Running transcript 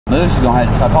Moose is gonna have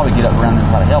to probably get up around there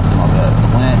and try to help him on the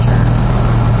winch or.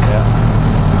 Yeah.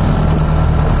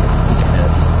 That's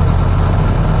good.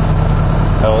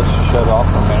 Oh, let's just shut off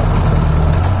for a minute.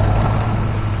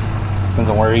 Depends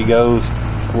on where he goes,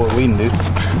 what we can do.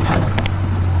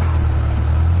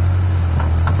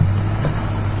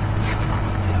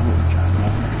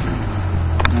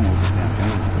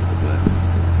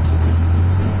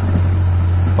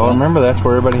 Well, remember that's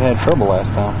where everybody had trouble last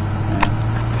time. Yeah.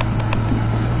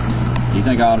 You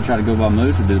think I ought to try to go by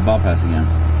Moose or do the bypass again?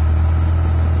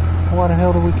 Why the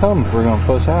hell did we come if we're going to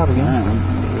push out again?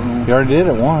 Yeah, You already did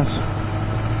it once.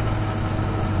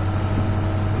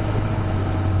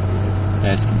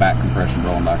 yeah, it's back compression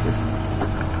rolling backwards.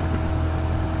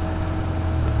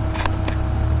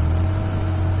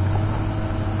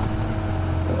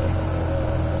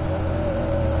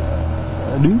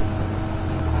 I do.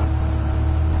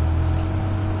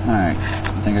 Alright,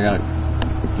 I think I got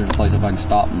it. There's a place if I can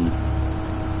stop and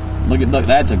look,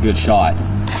 that's a good shot.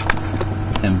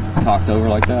 Him cocked over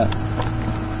like that.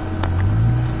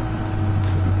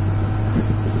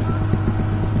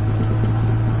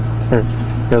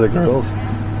 Here are the girls.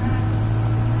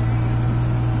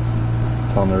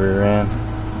 It's on the rear end.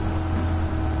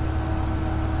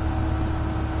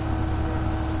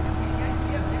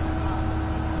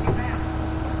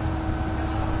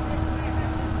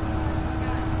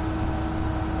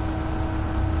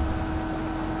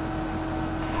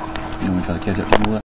 You want me to try to catch up to him a little?